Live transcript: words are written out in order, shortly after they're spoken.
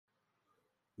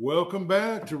Welcome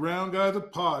back to Round Guy the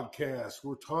podcast.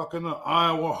 We're talking the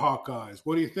Iowa Hawkeyes.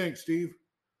 What do you think, Steve?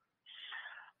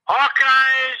 Hawkeyes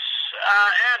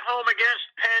at home against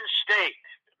Penn State.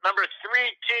 Number 3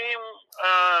 team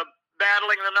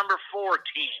battling the number 4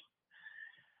 team.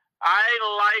 I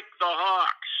like the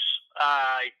Hawks.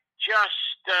 I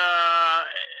just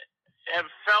have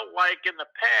felt like in the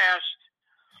past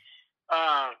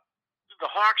the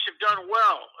Hawks have done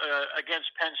well against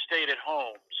Penn State at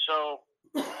home. So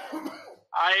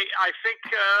I think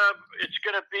it's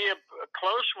going to be a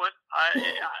close one.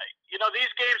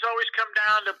 These games always come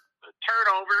down to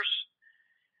turnovers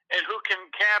and who can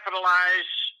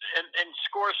capitalize and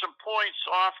score some points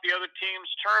off the other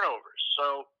team's turnovers.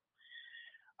 So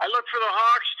I look for the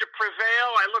Hawks to prevail.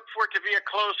 I look for it to be a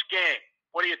close game.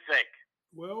 What do you think?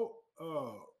 Well,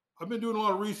 I've been doing a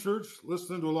lot of research,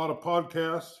 listening to a lot of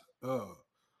podcasts,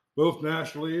 both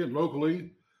nationally and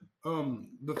locally.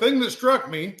 The thing that struck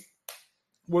me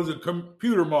was a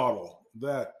computer model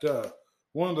that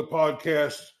one of the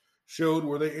podcasts showed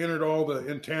where they entered all the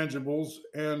intangibles,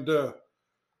 and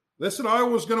they said Iowa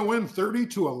was going to win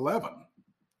 30-11.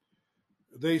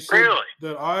 They said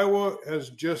that Iowa has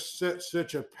just set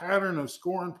such a pattern of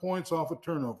scoring points off of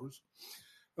turnovers.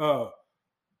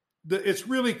 It's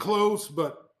really close,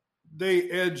 but they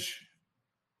edge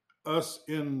us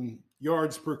in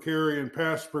yards per carry and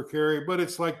pass per carry, but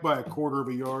it's like by a quarter of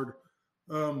a yard.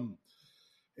 The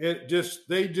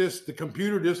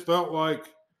computer just felt like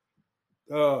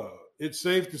it's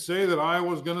safe to say that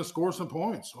Iowa's going to score some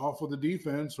points off of the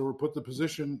defense or put the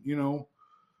position,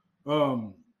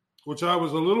 which I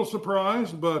was a little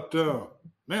surprised, but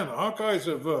man, the Hawkeyes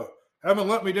haven't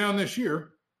let me down this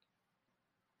year.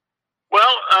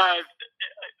 Well,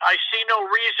 I see no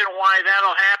reason why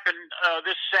that'll happen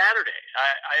this Saturday.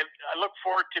 I look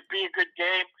for it to be a good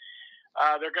game.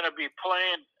 They're going to be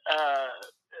playing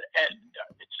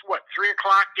it's 3:00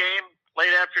 game, late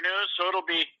afternoon, so it'll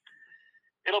be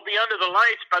under the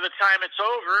lights by the time it's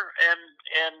over.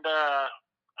 And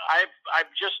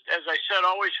I've just, as I said,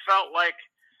 always felt like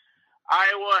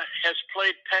Iowa has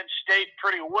played Penn State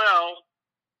pretty well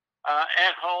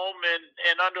at home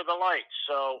and under the lights.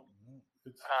 So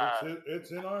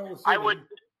it's in Iowa City.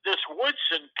 This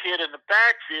Woodson kid in the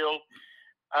backfield,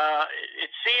 it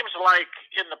seems like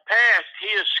in the past he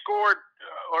has scored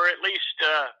or at least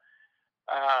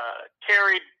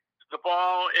carried the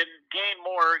ball and gained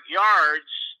more yards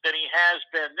than he has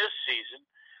been this season.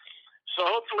 So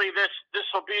hopefully this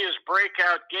will be his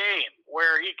breakout game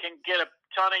where he can get a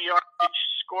ton of yards,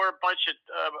 score a bunch of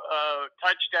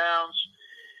touchdowns,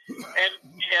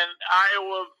 and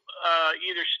Iowa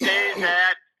either stays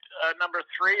at number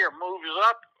 3 or moves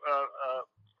up a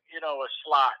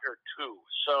slot or 2.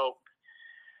 So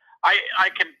I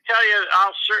can tell you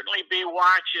I'll certainly be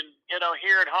watching,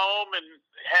 here at home and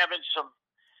having some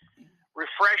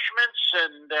refreshments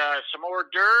and some hors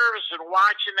d'oeuvres and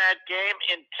watching that game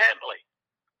intently.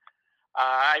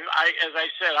 As I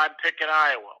said, I'm picking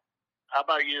Iowa. How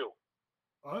about you?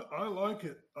 I like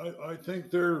it. I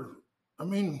think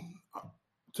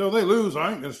until they lose,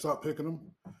 I ain't going to stop picking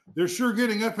them. They're sure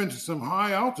getting up into some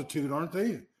high altitude, aren't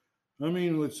they? I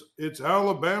mean, it's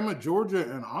Alabama, Georgia,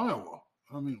 and Iowa.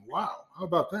 I mean, wow. How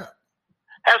about that?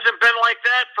 Hasn't been like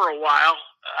that for a while.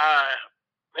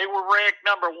 They were ranked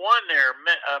number 1 there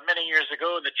many years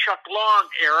ago in the Chuck Long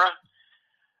era.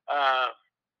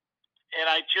 And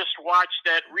I just watched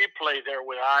that replay there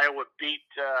with Iowa beat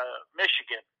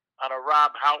Michigan on a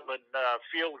Rob Houtland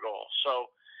field goal. So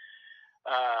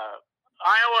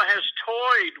Iowa has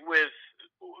toyed with,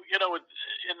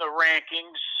 in the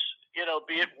rankings,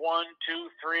 be it 1, 2,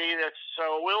 3.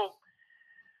 So we'll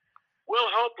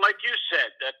hope, like you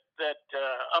said, that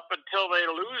up until they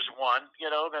lose one,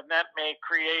 then that may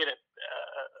create a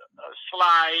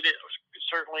slide,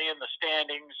 certainly in the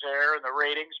standings there and the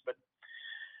ratings. But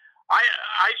I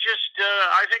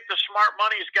think the smart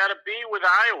money's got to be with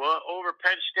Iowa over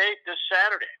Penn State this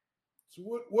Saturday. So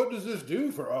what does this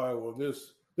do for Iowa?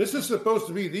 This is supposed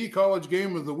to be the college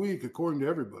game of the week, according to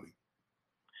everybody.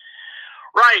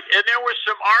 Right, and there was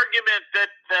some argument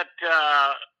that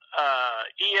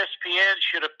ESPN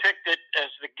should have picked it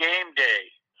as the game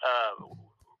day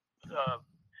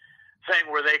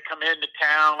thing where they come into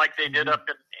town like they did up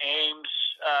in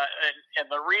Ames.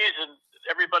 And the reason,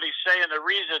 everybody's saying the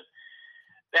reason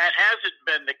that hasn't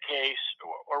been the case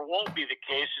or won't be the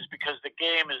case is because the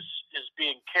game is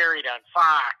being carried on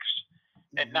Fox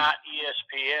and not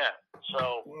ESPN.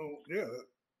 So, well, yeah, that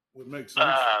would make sense.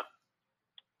 I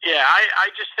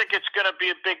just think it's going to be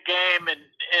a big game, and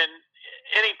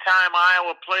anytime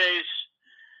Iowa plays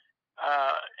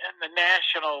in the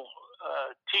national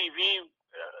TV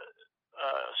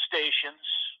stations.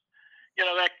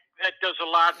 That does a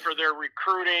lot for their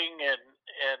recruiting and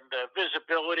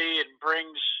visibility, and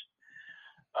brings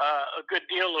a good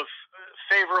deal of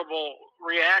favorable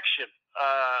reaction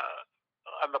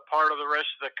on the part of the rest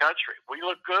of the country. We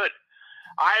look good.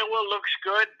 Iowa looks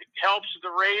good. Helps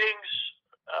the ratings,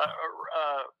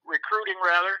 recruiting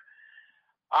rather.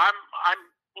 I'm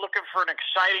looking for an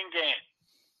exciting game.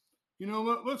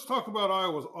 Let's talk about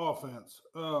Iowa's offense.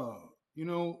 The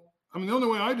only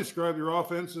way I describe your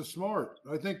offense is smart.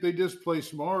 I think they just play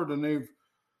smart, and they've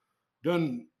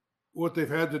done what they've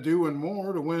had to do and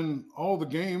more to win all the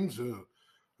games.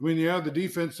 The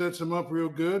defense sets them up real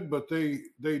good, but they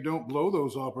don't blow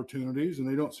those opportunities, and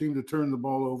they don't seem to turn the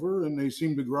ball over, and they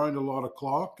seem to grind a lot of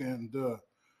clock. And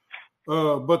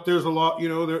but there's a lot,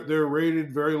 they're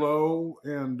rated very low,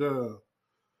 and the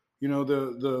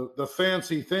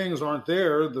fancy things aren't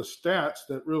there, the stats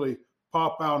that really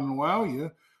pop out and wow you.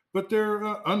 But they're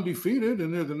undefeated,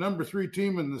 and they're the number 3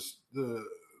 team in the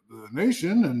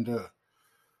nation, and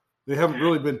they haven't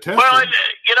really been tested. Well, it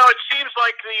seems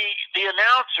like the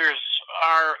announcers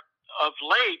are, of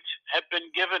late, have been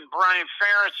giving Brian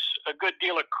Ferentz a good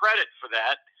deal of credit for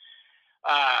that.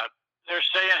 They're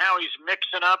saying how he's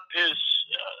mixing up his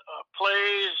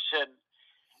plays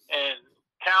and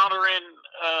countering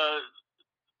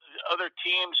other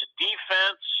teams'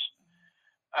 defense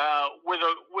with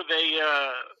a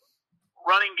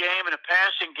running game and a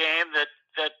passing game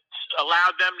that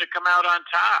allowed them to come out on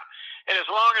top. And as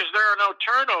long as there are no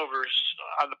turnovers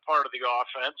on the part of the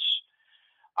offense,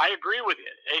 I agree with you.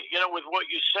 With what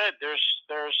you said, there's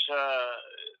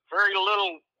very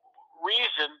little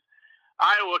reason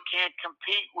Iowa can't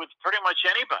compete with pretty much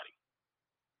anybody.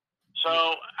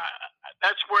 So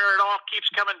that's where it all keeps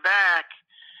coming back.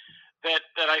 That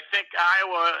I think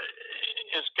Iowa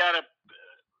has got a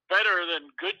better than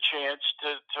good chance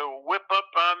to whip up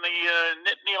on the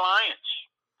Nittany Lions.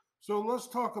 So let's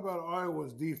talk about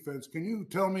Iowa's defense. Can you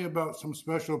tell me about some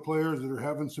special players that are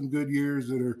having some good years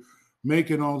that are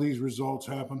making all these results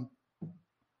happen?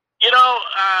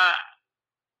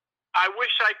 I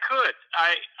wish I could.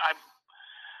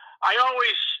 I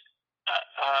always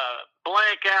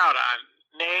blank out on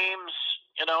names,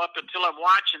 up until I'm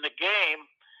watching the game.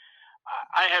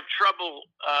 I have trouble.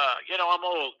 I'm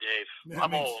old, Dave.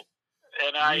 I'm old,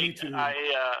 and I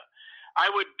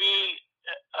would be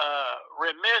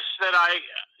remiss that I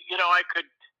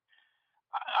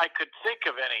could think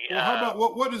of any. Well, how about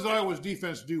what does Iowa's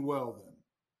defense do well then?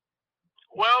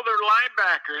 Well, their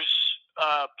linebackers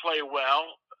play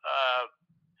well,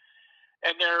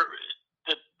 and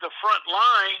the front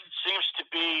line seems to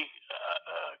be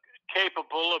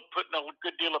capable of putting a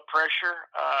good deal of pressure,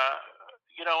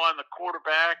 on the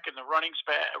quarterback and the running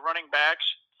backs.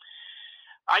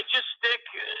 I just think,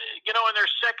 and their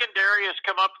secondary has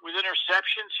come up with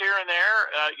interceptions here and there.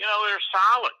 They're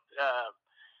solid.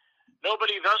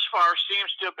 Nobody thus far seems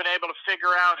to have been able to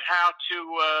figure out how to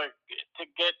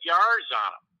get yards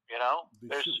on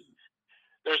them.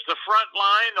 There's the front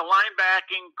line, the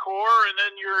linebacking core, and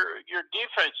then your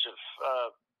defensive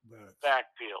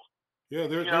backfield. Yeah,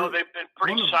 they've been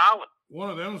pretty solid. One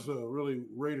of them's really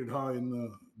rated high in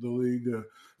the league.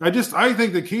 I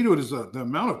think the key to it is the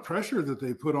amount of pressure that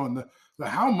they put on the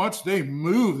how much they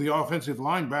move the offensive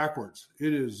line backwards.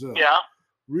 It is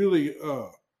really,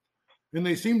 and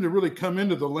they seem to really come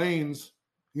into the lanes,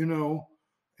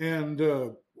 and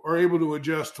are able to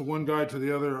adjust to one guy to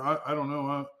the other. I don't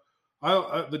know.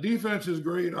 The defense is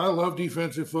great. I love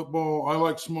defensive football. I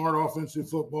like smart offensive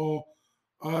football.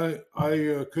 I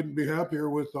couldn't be happier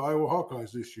with the Iowa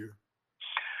Hawkeyes this year.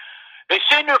 They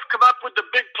seem to have come up with the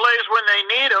big plays when they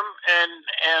need them,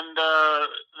 and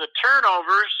the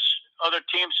turnovers other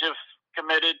teams have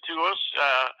committed to us.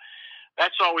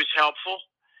 That's always helpful.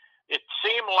 It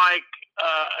seemed like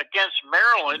against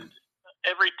Maryland,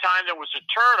 every time there was a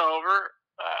turnover,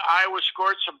 Iowa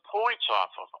scored some points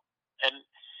off of them,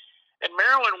 and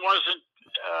Maryland wasn't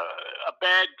a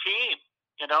bad team.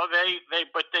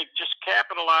 But they just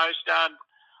capitalized on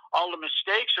all the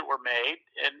mistakes that were made,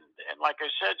 and like I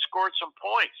said, scored some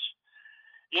points.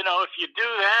 If you do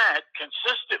that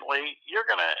consistently, you're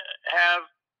going to have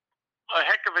a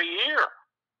heck of a year.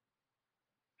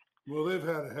 Well, they've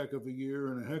had a heck of a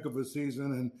year and a heck of a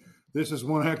season, and this is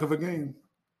one heck of a game.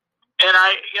 And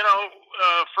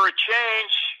for a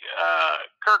change,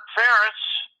 Kirk Ferentz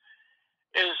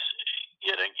is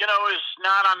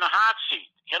not on the hot seat.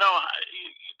 You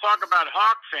talk about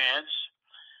Hawk fans.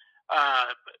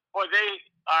 Boy, they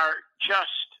are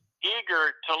just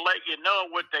eager to let you know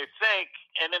what they think.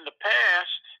 And in the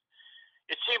past,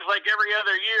 it seems like every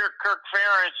other year Kirk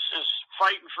Ferentz is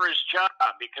fighting for his job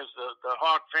because the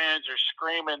Hawk fans are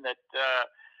screaming that,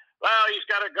 well, he's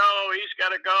got to go.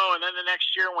 And then the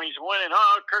next year when he's winning,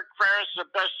 Kirk Ferentz is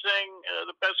the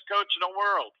best coach in the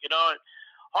world. You know,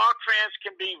 Hawk fans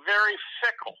can be very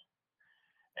fickle.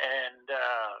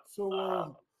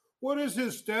 And what is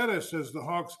his status as the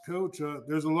Hawks coach?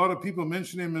 There's a lot of people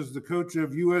mention him as the coach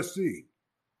of USC.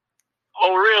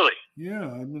 Oh, really? Yeah,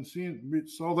 I've been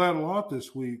saw that a lot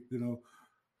this week. You know,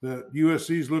 that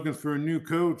USC is looking for a new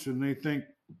coach, and they think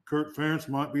Kirk Ferentz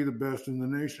might be the best in the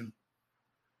nation.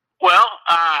 Well,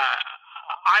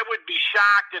 I would be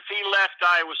shocked if he left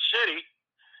Iowa City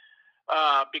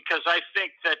because I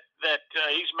think that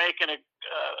he's making a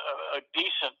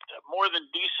decent, more than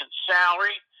decent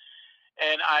salary.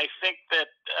 And I think that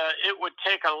it would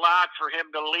take a lot for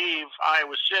him to leave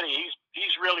Iowa City.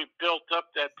 He's really built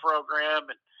up that program,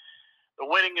 and the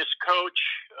winningest coach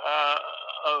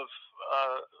of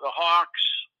the Hawks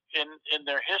in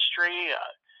their history.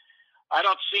 I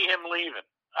don't see him leaving.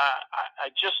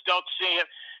 I just don't see him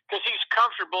because he's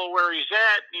comfortable where he's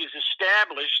at. He's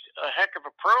established a heck of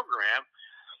a program,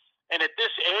 and at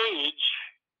this age,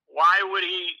 why would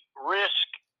he risk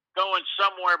going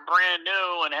somewhere brand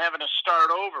new and having to start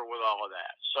over with all of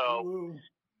that? So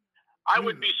I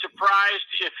would be surprised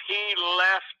if he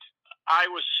left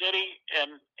Iowa City,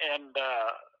 and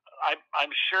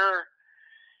I'm sure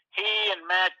he and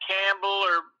Matt Campbell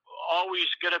are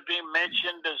always going to be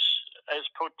mentioned as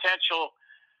potential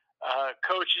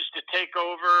coaches to take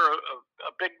over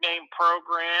a big name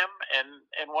program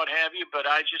and what have you. But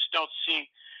I just don't see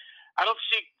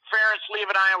Ferentz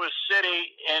leaving Iowa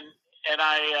City, and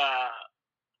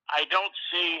I don't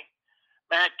see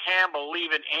Matt Campbell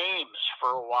leaving Ames for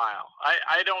a while.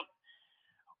 I don't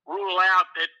rule out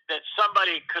that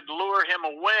somebody could lure him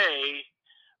away,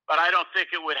 but I don't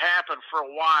think it would happen for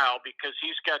a while because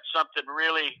he's got something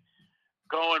really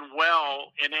going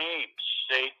well in Ames.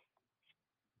 See?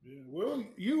 Yeah, well,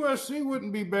 USC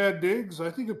wouldn't be bad digs.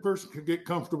 I think a person could get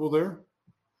comfortable there.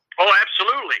 Oh,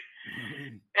 absolutely.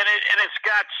 And it's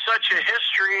got such a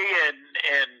history, and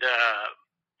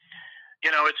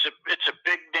you know, it's a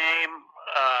big name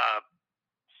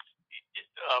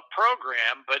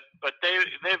program, but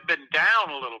they've been down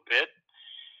a little bit,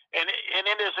 and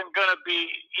it isn't going to be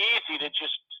easy to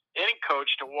just any coach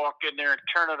to walk in there and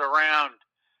turn it around,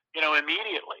 you know,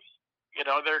 immediately. You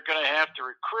know, they're going to have to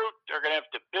recruit, they're going to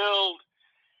have to build,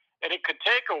 and it could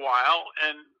take a while.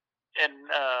 And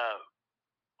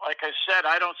like I said,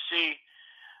 I don't see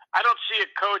a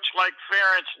coach like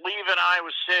Ferentz leaving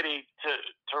Iowa City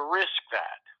to risk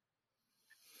that.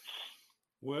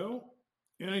 Well,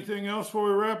 anything else before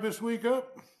we wrap this week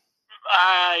up?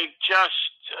 I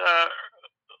just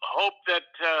hope that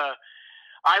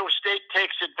Iowa State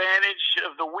takes advantage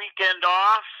of the weekend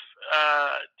off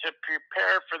to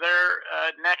prepare for their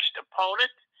next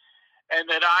opponent, and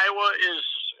that Iowa is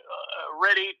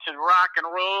ready to rock and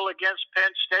roll against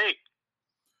Penn State.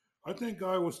 I think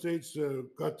Iowa State's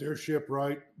got their ship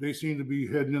right. They seem to be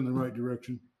heading in the right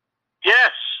direction.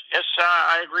 Yes,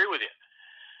 I agree with you.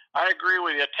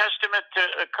 A testament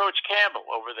to Coach Campbell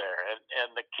over there,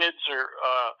 and the kids are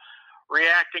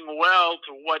reacting well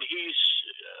to what he's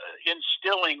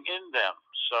instilling in them.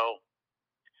 So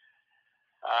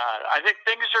I think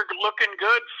things are looking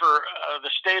good for the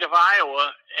state of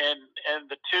Iowa and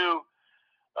the two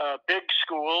big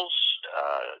schools.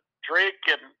 Drake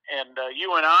and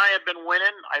you and I have been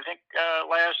winning, I think,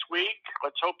 last week.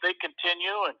 Let's hope they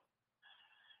continue. And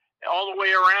all the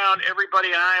way around, everybody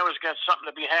in Iowa's got something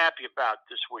to be happy about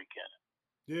this weekend.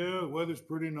 Yeah, weather's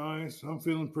pretty nice. I'm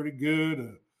feeling pretty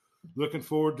good. Looking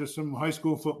forward to some high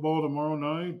school football tomorrow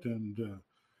night. And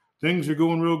things are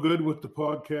going real good with the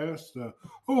podcast.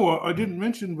 I didn't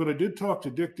mention, but I did talk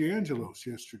to Dick DeAngelos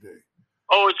yesterday.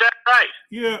 Oh, is that right?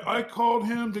 Yeah, I called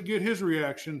him to get his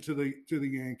reaction to the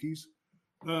Yankees,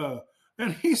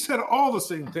 and he said all the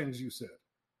same things you said.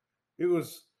 It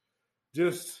was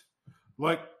just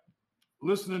like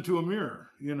listening to a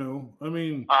mirror, you know. I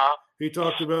mean, he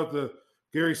talked about the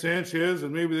Gary Sanchez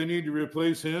and maybe they need to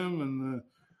replace him, and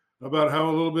about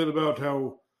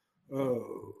how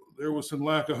there was some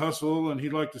lack of hustle, and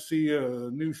he'd like to see a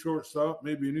new shortstop,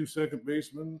 maybe a new second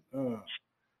baseman.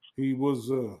 It was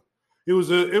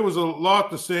a lot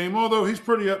the same, although he's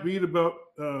pretty upbeat about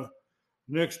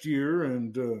next year.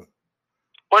 And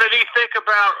what did he think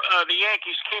about the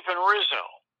Yankees keeping Rizzo?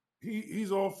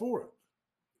 He's all for it.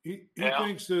 He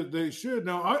thinks that they should.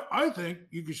 Now, I think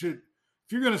you should,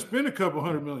 if you're going to spend a couple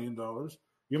 $100 million,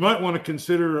 you might want to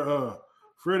consider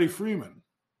Freddie Freeman.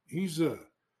 He's a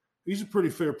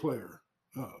pretty fair player.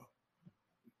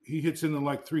 he hits in the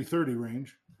like 330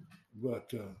 range.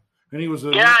 But and he was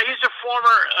he's a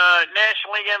former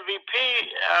National League MVP,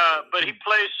 but he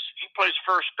plays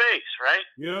first base, right?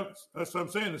 Yeah, that's what I'm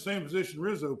saying. The same position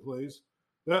Rizzo plays.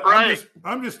 Right.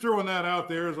 I'm just throwing that out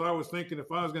there as I was thinking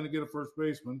if I was going to get a first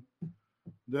baseman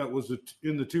that was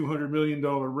in the $200 million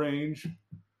range,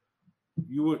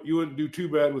 you wouldn't do too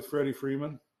bad with Freddie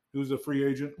Freeman, who's a free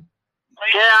agent.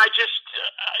 Yeah, I just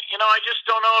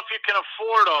don't know if you can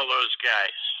afford all those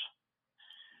guys.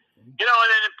 And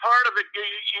then part of it,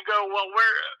 you go, well,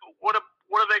 what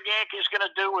are the Yankees going to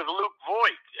do with Luke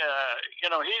Voit?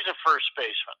 He's a first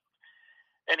baseman,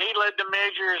 and he led the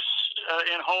majors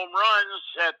in home runs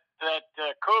at that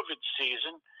COVID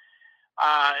season.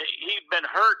 He'd been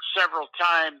hurt several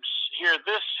times here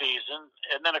this season,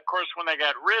 and then of course when they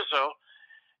got Rizzo,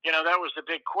 that was the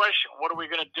big question: what are we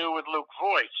going to do with Luke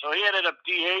Voit? So he ended up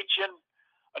DHing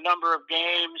a number of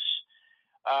games.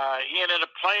 He ended up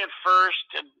playing first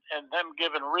and them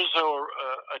giving Rizzo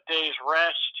a day's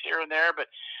rest here and there. But,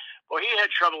 he had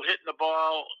trouble hitting the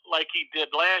ball like he did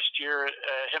last year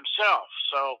himself.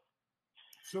 So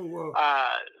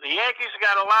the Yankees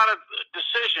got a lot of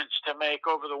decisions to make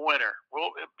over the winter.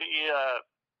 We'll be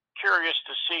curious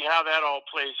to see how that all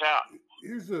plays out.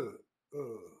 Here's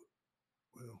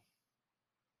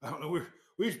I don't know.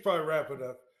 We should probably wrap it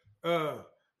up.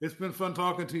 It's been fun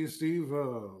talking to you, Steve.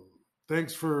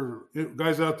 Thanks for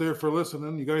guys out there for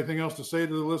listening. You got anything else to say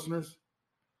to the listeners?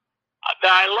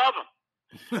 I love them.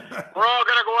 We're all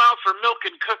going to go out for milk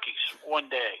and cookies one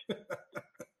day.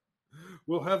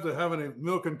 We'll have to have a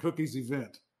milk and cookies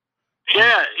event.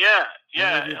 Yeah.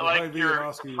 Like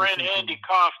your friend Andy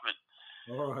Kaufman.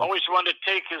 All right. Always wanted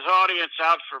to take his audience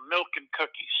out for milk and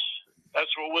cookies.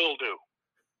 That's what we'll do.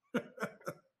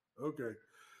 Okay.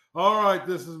 All right.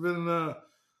 This has been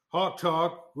Hawk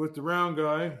Talk with the Round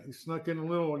Guy. He snuck in a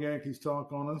little Yankees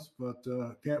talk on us, but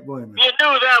can't blame him. You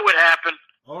knew that would happen.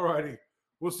 All righty.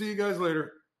 We'll see you guys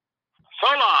later.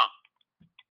 So long.